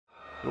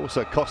It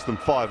also cost them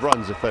 5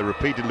 runs if they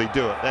repeatedly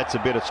do it. That's a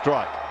better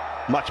strike.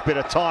 Much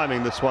better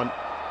timing, this one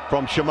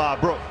from Shamar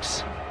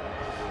Brooks.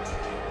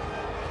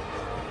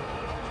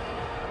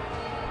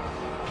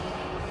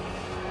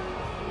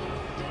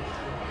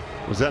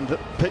 Was on the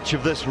pitch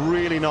of this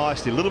really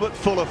nicely. A little bit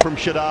fuller from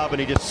Shadab, and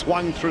he just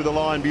swung through the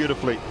line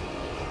beautifully.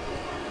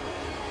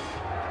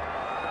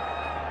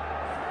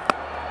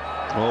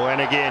 Oh,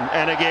 and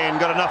again,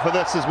 got enough of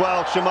this as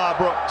well, Shamar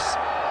Brooks.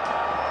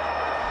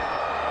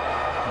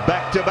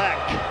 Back to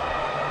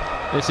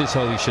back. This is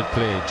how he should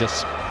play,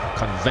 just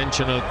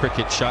conventional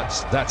cricket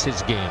shots. That's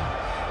his game.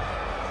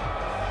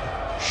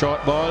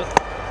 Short ball,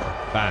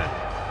 bang.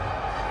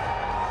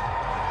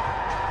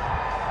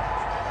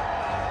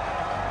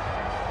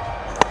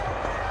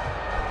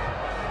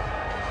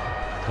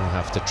 Don't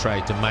have to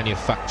try to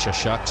manufacture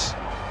shots.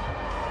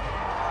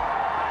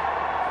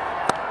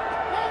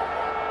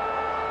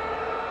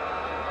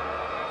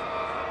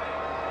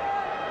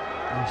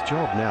 His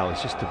job now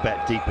is just to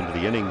bat deep into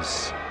the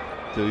innings,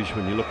 Douche,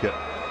 when you look at...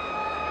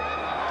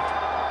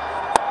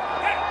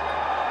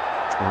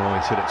 Oh,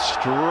 he's hit it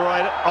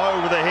straight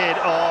over the head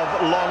of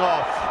long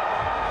off.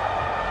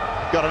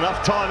 Got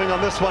enough timing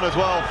on this one as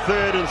well.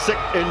 3rd and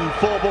 6th in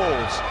 4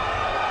 balls.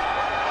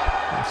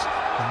 It's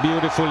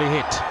beautifully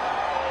hit.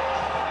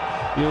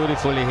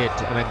 Beautifully hit.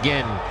 And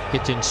again,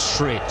 hitting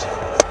straight.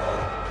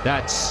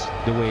 That's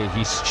the way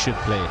he should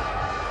play.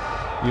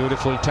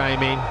 Beautiful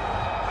timing.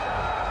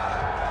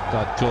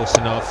 Got close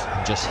enough,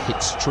 just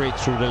hit straight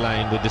through the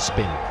line with the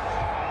spin.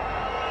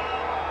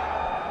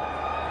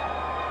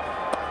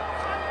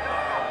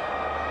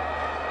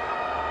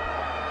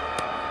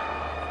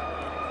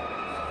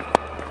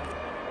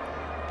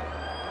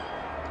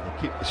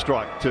 Keep the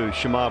strike to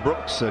Shamar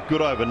Brooks. A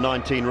good over,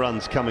 19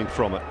 runs coming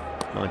from it.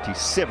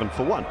 97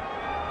 for 1.